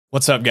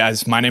What's up,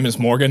 guys? My name is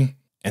Morgan,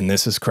 and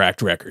this is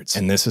Cracked Records.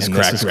 And this is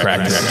Cracked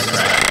Records.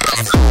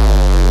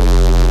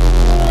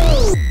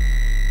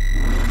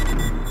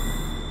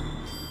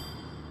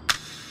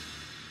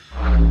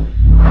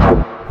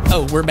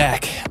 Oh, we're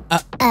back.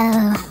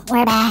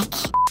 We're back.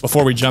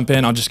 Before we jump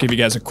in, I'll just give you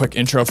guys a quick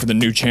intro for the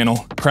new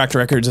channel. Cracked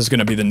Records is going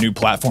to be the new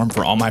platform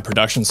for all my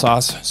production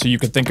sauce. So you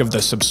could think of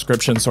the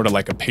subscription sort of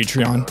like a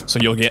Patreon. So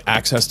you'll get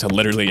access to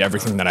literally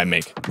everything that I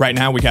make. Right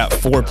now, we got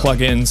 4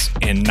 plugins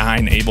and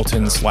 9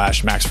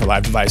 Ableton/Max for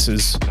Live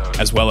devices,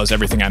 as well as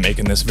everything I make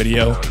in this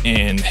video.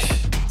 And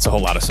it's a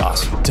whole lot of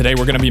sauce. Today,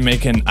 we're going to be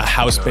making a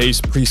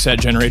house-based preset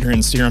generator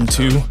in Serum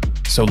 2.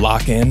 So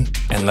lock in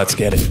and let's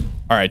get it.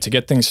 All right, to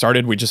get things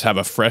started, we just have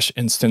a fresh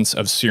instance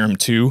of Serum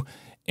 2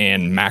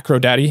 and Macro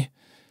Daddy.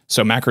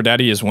 So Macro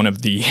Daddy is one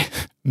of the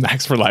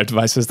Max for Live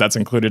devices that's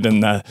included in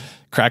the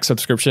Crack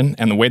subscription.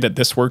 And the way that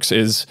this works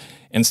is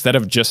instead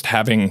of just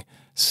having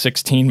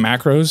 16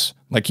 macros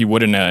like you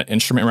would in an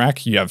instrument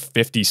rack, you have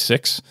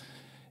 56.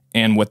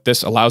 And what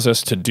this allows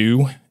us to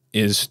do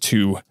is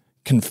to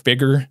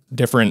configure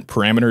different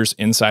parameters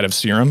inside of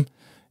Serum,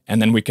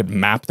 and then we could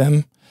map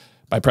them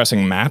by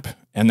pressing map.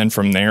 And then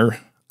from there,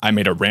 I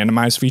made a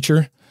randomize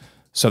feature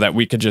so that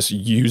we could just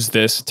use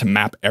this to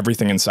map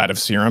everything inside of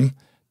Serum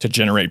to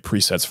generate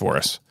presets for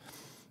us.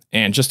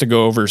 And just to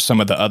go over some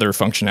of the other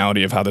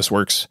functionality of how this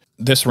works,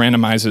 this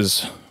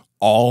randomizes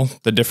all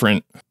the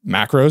different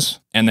macros.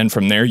 And then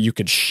from there, you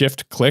could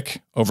shift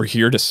click over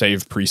here to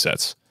save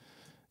presets.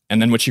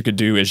 And then what you could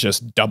do is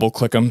just double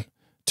click them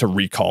to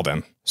recall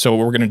them. So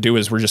what we're gonna do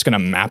is we're just gonna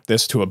map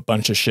this to a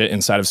bunch of shit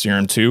inside of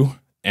Serum 2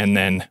 and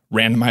then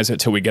randomize it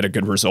till we get a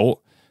good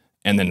result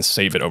and then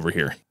save it over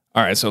here.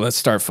 All right, so let's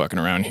start fucking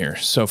around here.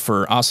 So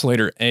for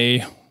oscillator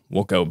A,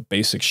 we'll go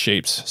basic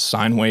shapes,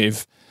 sine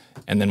wave,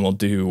 and then we'll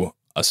do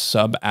a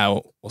sub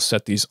out. We'll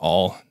set these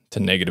all to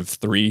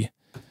 -3,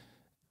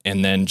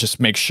 and then just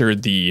make sure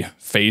the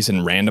phase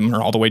and random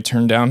are all the way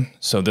turned down.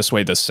 So this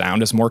way the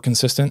sound is more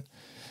consistent.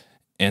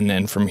 And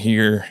then from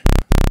here,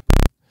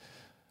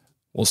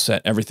 we'll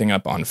set everything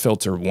up on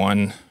filter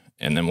 1,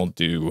 and then we'll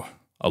do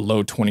a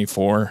low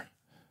 24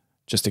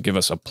 just to give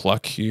us a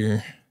pluck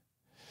here.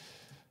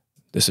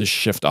 This is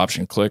shift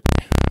option click.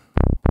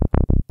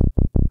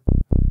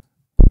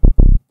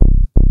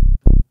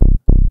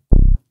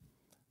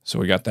 So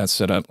we got that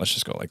set up. Let's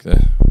just go like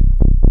this.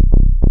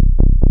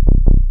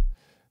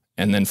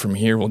 And then from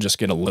here, we'll just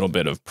get a little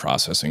bit of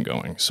processing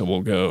going. So we'll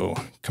go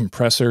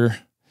compressor,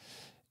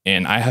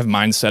 and I have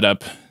mine set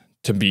up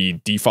to be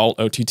default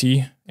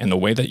OTT. And the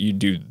way that you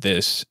do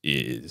this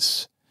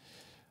is,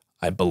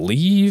 I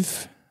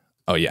believe,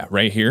 oh yeah,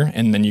 right here.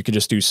 And then you could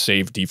just do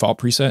save default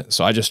preset.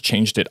 So I just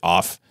changed it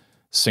off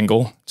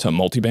single to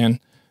multiband,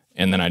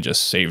 and then I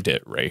just saved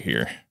it right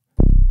here.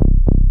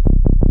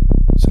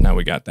 So now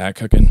we got that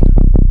cooking.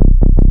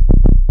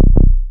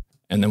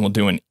 And then we'll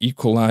do an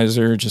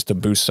equalizer just to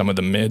boost some of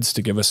the mids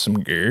to give us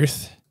some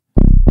girth.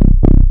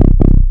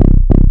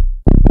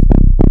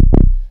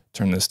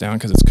 Turn this down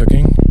because it's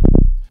cooking.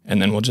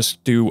 And then we'll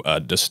just do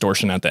a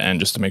distortion at the end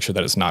just to make sure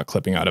that it's not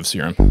clipping out of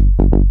Serum.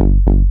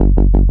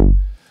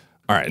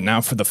 All right,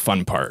 now for the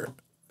fun part.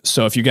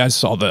 So if you guys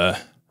saw the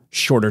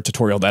shorter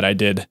tutorial that I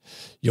did,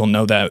 you'll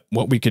know that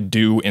what we could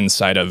do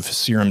inside of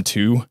Serum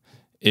 2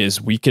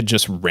 is we could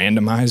just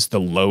randomize the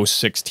low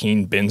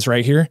 16 bins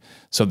right here.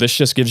 So this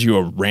just gives you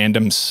a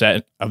random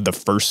set of the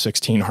first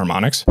 16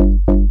 harmonics.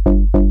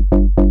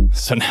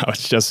 So now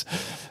it's just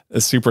a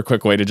super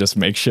quick way to just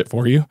make shit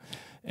for you.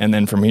 And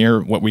then from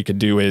here, what we could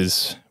do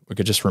is we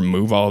could just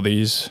remove all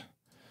these,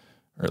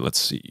 or let's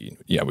see.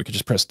 Yeah, we could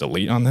just press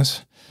delete on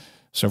this.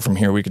 So from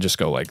here, we could just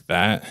go like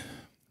that.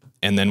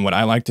 And then what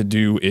I like to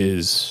do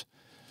is,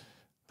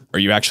 or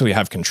you actually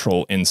have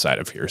control inside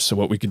of here. So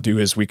what we could do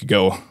is we could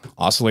go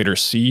oscillator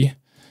C,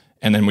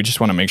 and then we just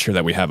want to make sure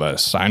that we have a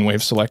sine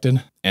wave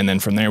selected. And then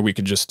from there, we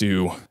could just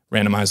do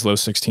randomize low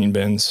 16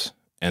 bins,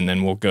 and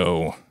then we'll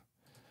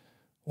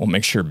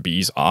make sure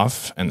B's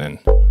off, and then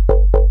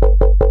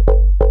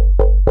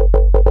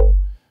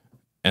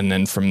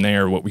from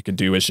there, what we could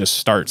do is just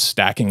start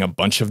stacking a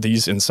bunch of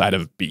these inside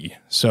of B.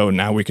 So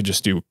now we could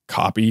just do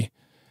copy,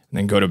 and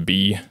then go to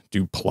B,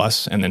 do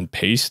plus, and then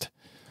paste.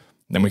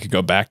 Then we could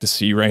go back to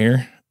C right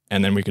here,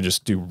 and then we could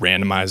just do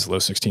randomize low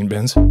 16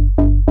 bins.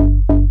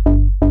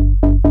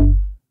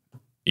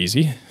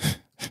 Easy.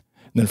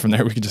 Then from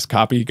there, we could just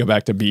copy, go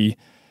back to B,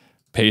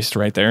 paste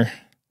right there.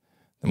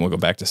 Then we'll go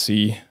back to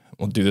C.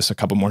 We'll do this a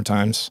couple more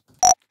times.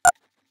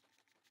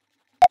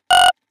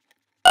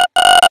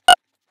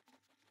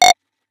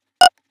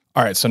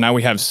 All right, so now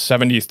we have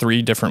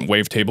 73 different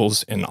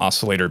wavetables in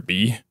oscillator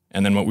B.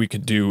 And then what we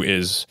could do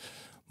is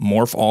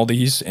morph all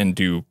these and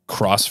do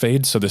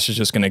crossfade. So this is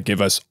just going to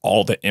give us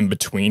all the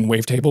in-between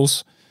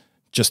wavetables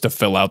just to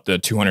fill out the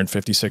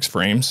 256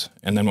 frames.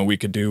 And then what we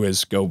could do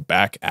is go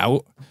back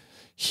out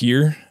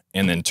here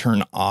and then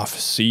turn off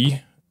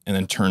C and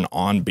then turn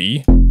on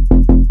B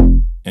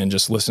and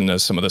just listen to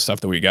some of the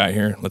stuff that we got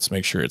here. Let's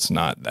make sure it's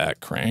not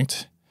that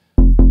cranked.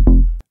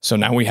 So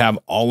now we have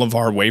all of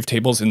our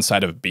wavetables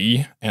inside of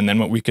B. And then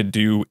what we could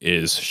do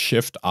is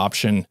Shift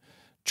Option,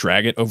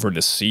 drag it over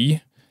to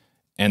C.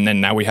 And then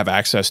now we have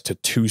access to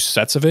 2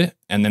 sets of it.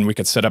 And then we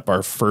could set up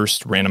our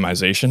first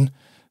randomization.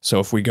 So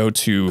if we go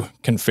to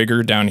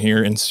configure down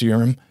here in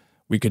Serum,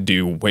 we could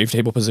do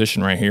wavetable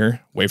position right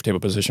here,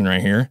 wavetable position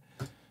right here.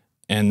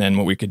 And then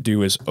what we could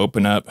do is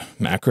open up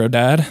macro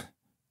dad,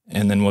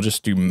 and then we'll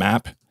just do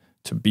map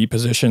to B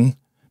position,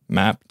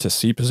 map to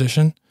C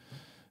position.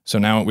 So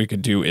now what we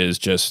could do is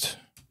just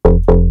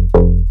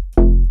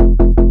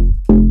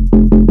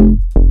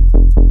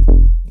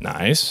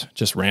nice,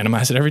 just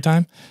randomize it every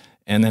time.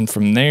 And then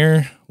from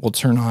there, we'll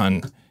turn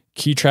on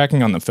key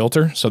tracking on the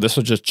filter. So this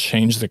will just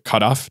change the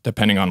cutoff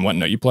depending on what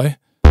note you play.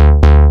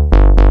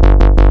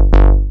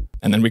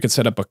 And then we could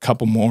set up a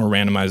couple more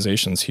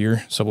randomizations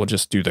here. So we'll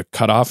just do the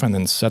cutoff and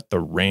then set the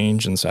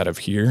range inside of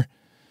here.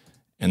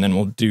 And then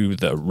we'll do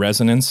the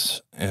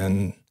resonance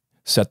and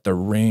set the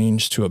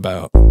range to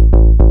about.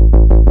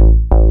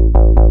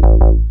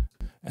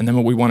 And then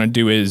what we want to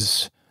do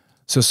is,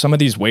 so some of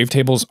these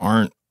wavetables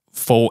aren't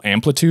full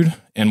amplitude.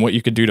 And what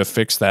you could do to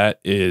fix that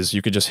is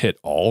you could just hit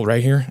all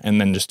right here and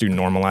then just do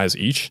normalize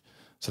each.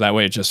 So that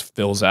way it just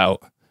fills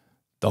out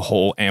the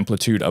whole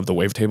amplitude of the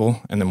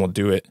wavetable. And then we'll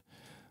do it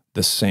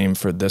the same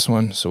for this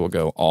one. So we'll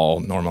go all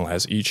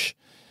normalize each.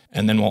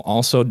 And then we'll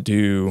also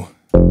do,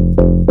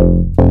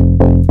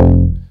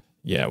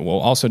 we'll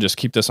also just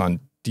keep this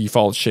on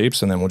default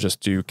shapes. And then we'll just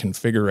do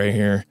configure right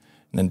here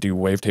and then do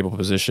wavetable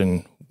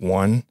position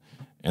 1.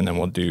 And then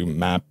we'll do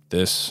map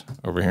this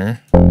over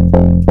here.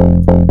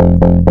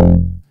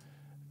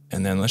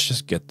 And then let's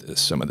just get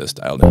some of this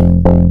dialed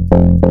in.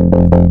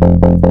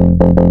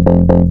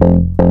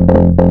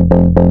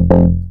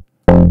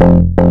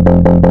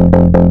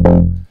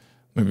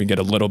 Maybe get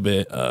a little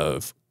bit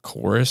of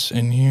chorus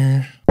in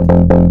here.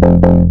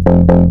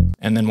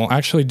 And then we'll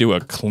actually do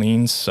a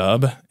clean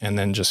sub and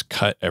then just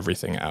cut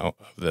everything out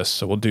of this.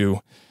 So we'll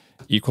do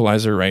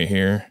equalizer right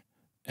here.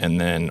 And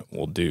then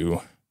we'll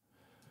do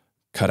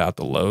cut out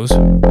the lows.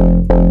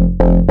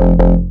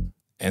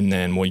 And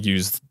then we'll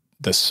use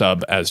the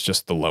sub as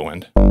just the low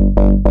end.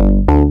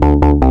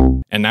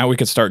 And now we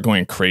could start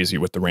going crazy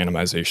with the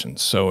randomization.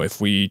 So if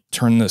we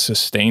turn the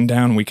sustain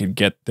down, we could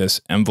get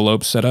this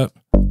envelope set up.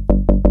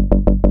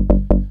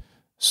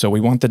 So we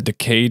want the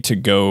decay to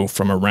go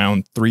from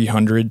around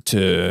 300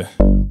 to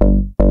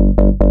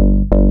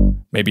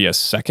maybe a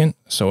second.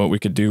 So what we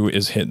could do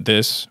is hit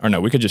this, or no,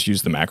 we could just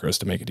use the macros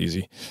to make it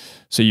easy.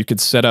 So you could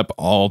set up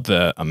all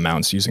the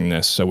amounts using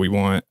this. So we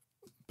want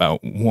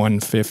about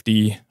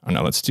 150, oh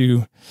no, let's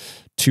do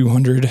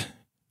 200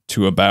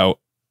 to about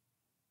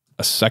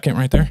a second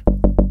right there.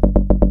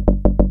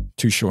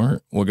 Too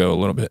short, we'll go a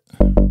little bit.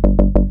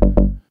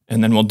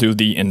 And then we'll do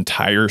the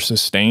entire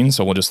sustain.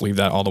 So we'll just leave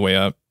that all the way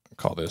up.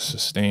 Call this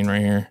sustain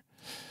right here.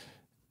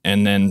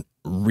 And then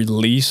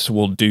release,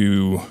 we'll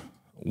do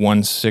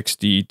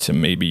 160 to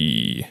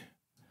maybe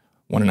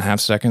 1.5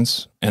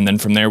 seconds. And then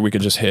from there, we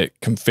could just hit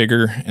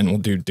configure and we'll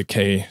do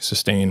decay,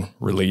 sustain,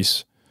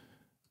 release.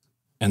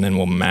 And then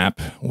we'll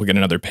map, we'll get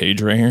another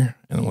page right here.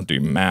 And then we'll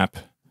do map,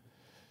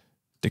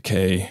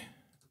 decay,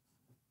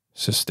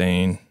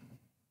 sustain,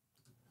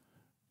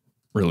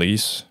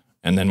 release.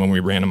 And then when we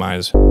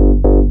randomize,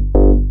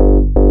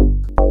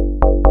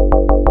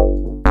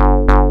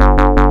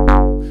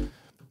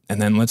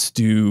 and then let's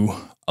do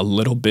a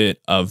little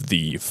bit of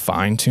the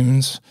fine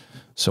tunes.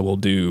 So we'll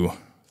do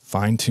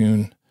fine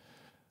tune,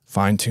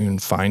 fine tune,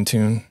 fine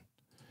tune.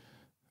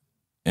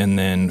 And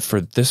then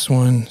for this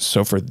one,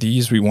 so for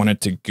these, we want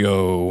it to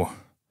go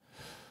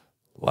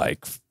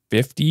like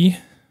 50.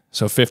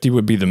 So 50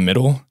 would be the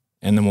middle.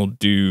 And then we'll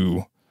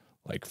do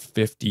like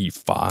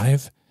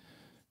 55.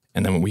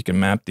 And then we can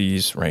map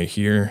these right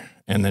here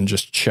and then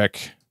just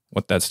check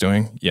what that's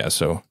doing. Yeah,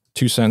 so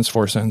 2 cents,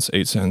 4 cents,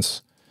 8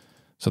 cents.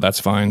 So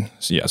that's fine.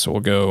 So yeah, so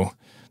we'll go,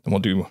 then we'll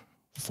do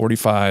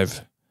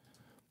 45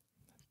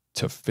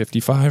 to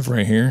 55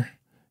 right here.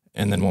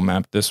 And then we'll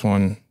map this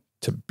one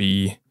to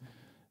B.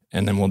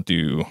 And then we'll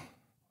do,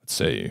 let's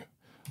say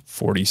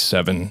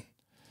 47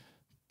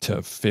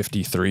 to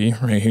 53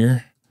 right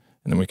here.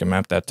 And then we can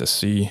map that to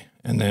C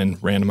and then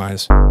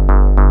randomize.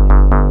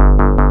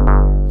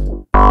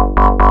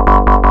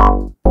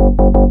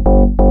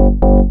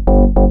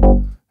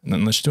 And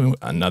then let's do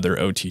another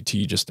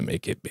OTT just to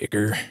make it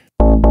bigger.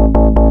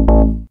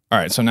 All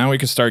right, so now we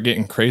can start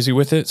getting crazy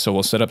with it. So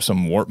we'll set up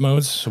some warp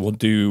modes. So we'll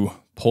do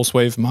pulse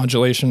wave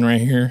modulation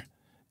right here.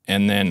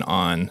 And then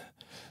on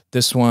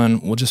this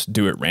one, we'll just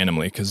do it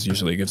randomly because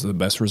usually it gives the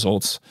best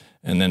results.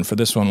 And then for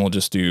this one, we'll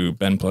just do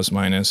bend plus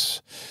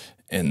minus.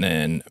 And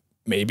then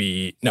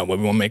maybe, no, we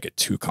won't make it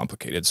too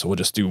complicated. So we'll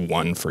just do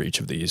 1 for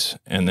each of these.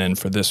 And then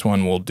for this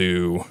one, we'll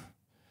do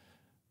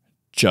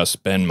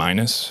just bend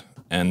minus.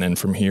 And then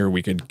from here,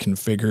 we could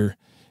configure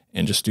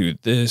and just do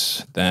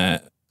this,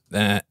 that,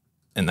 that,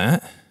 and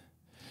that.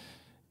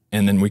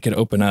 And then we could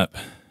open up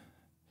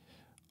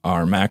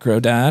our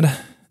macro dad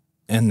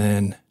and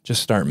then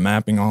just start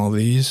mapping all of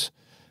these.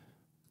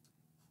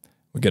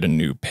 We get a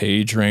new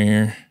page right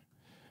here.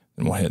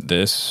 Then we'll hit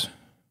this.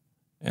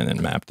 and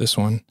then map this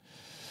one.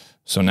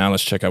 So now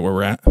let's check out where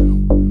we're at.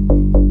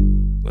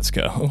 Let's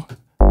go.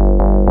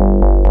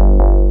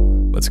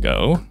 Let's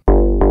go.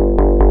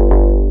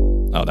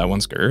 Oh, that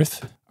one's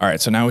girth. All right,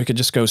 so now we could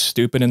just go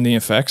stupid in the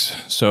effects.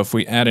 So if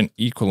we add an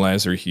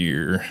equalizer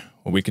here,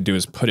 what we could do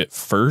is put it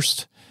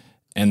first,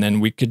 and then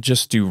we could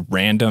just do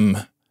random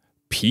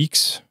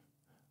peaks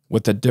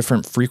with a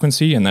different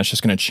frequency, and that's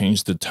just gonna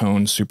change the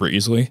tone super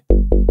easily.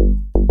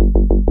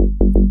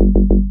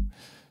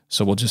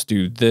 So we'll just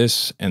do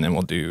this, and then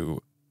we'll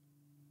do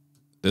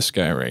this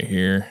guy right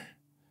here.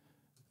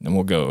 Then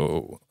we'll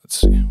go, let's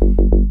see.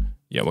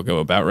 Yeah, we'll go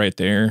about right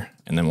there,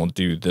 and then we'll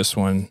do this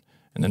one,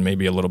 and then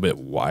maybe a little bit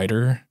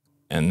wider,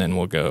 and then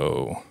we'll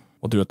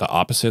do it the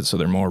opposite so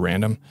they're more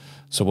random.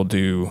 So we'll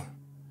do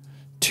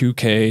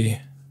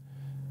 2K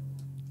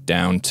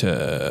down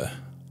to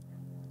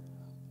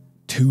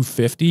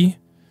 250,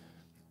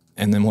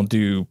 and then we'll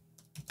do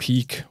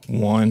peak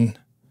 1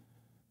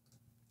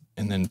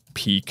 and then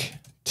peak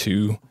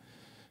 2,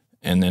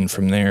 and then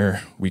from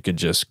there we could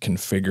just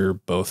configure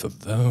both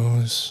of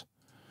those,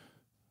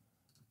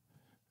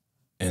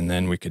 and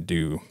then we could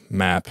do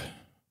map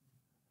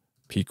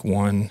peak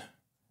 1,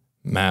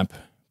 map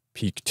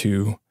peak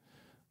 2,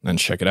 then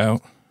check it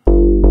out.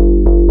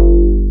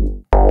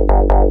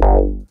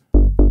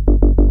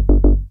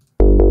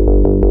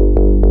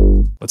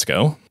 Let's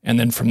go. And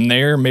then from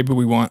there, maybe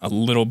we want a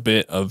little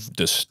bit of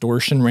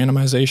distortion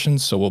randomization.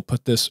 So we'll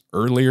put this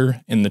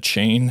earlier in the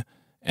chain,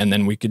 and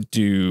then we could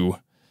do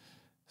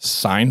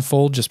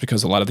signfold just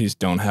because a lot of these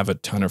don't have a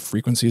ton of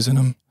frequencies in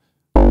them.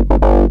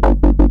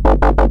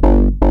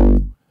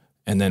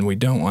 And then we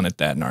don't want it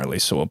that gnarly.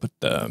 So we'll put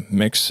the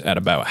mix at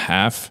about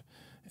half,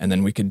 and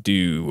then we could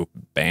do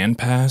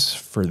bandpass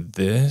for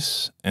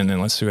this. And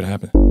then let's see what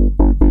happens.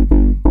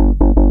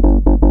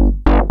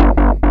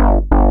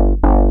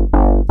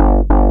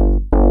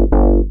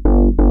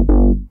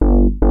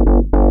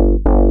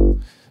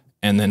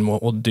 And then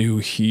what we'll do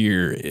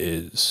here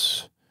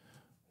is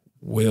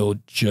we'll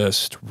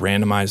just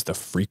randomize the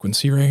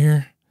frequency right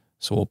here.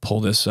 So we'll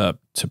pull this up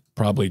to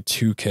probably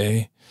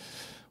 2K.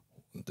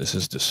 This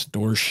is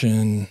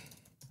distortion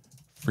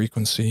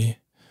frequency.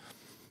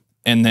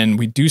 And then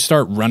we do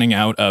start running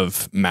out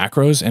of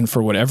macros. And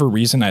for whatever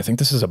reason, I think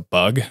this is a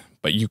bug,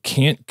 but you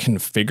can't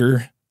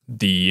configure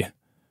the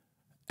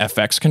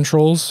FX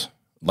controls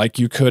like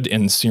you could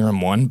in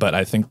Serum 1, but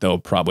I think they'll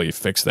probably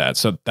fix that.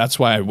 So that's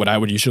why what I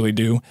would usually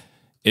do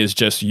is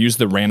just use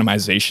the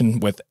randomization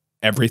with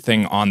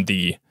everything on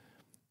the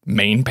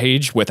main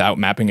page without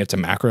mapping it to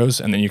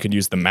macros, and then you could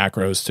use the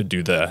macros to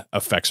do the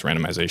effects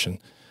randomization.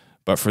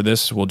 But for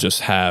this, we'll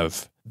just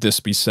have this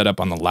be set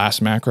up on the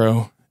last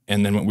macro,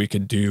 and then what we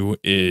could do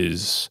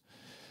is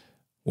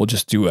we'll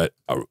just do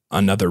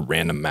another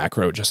random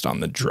macro just on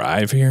the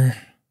drive here.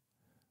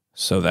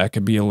 So that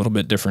could be a little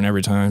bit different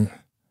every time.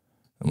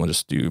 And we'll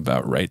just do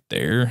about right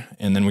there,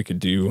 and then we could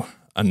do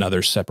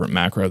another separate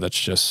macro that's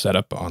just set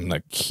up on the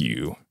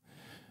queue,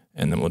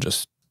 and then we'll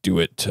just do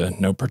it to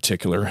no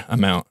particular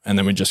amount, and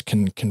then we just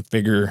can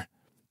configure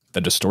the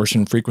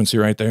distortion frequency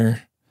right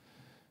there,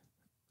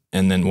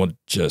 and then we'll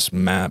just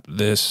map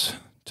this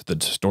to the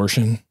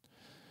distortion,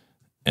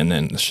 and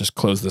then let's just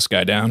close this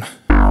guy down,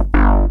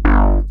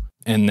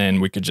 and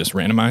then we could just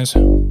randomize,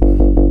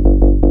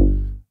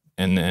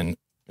 and then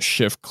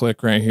shift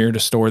click right here to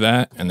store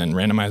that, and then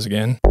randomize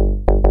again.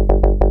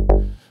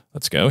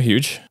 Let's go,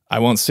 huge. I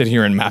won't sit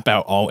here and map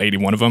out all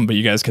 81 of them, but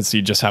you guys can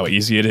see just how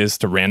easy it is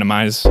to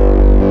randomize.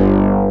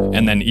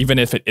 And then even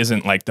if it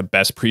isn't like the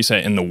best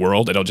preset in the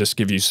world, it'll just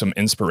give you some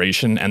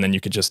inspiration, and then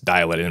you could just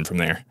dial it in from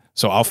there.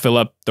 So I'll fill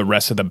up the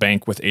rest of the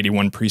bank with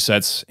 81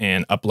 presets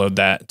and upload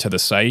that to the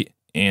site.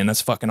 And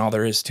that's fucking all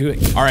there is to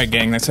it. All right,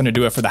 gang, that's gonna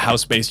do it for the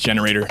house-based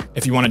generator.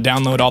 If you wanna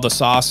download all the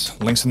sauce,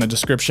 links in the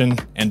description,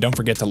 and don't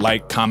forget to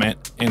like,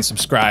 comment, and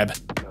subscribe,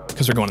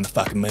 because we're going to the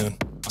fucking moon.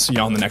 I'll see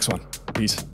y'all in the next one. Peace.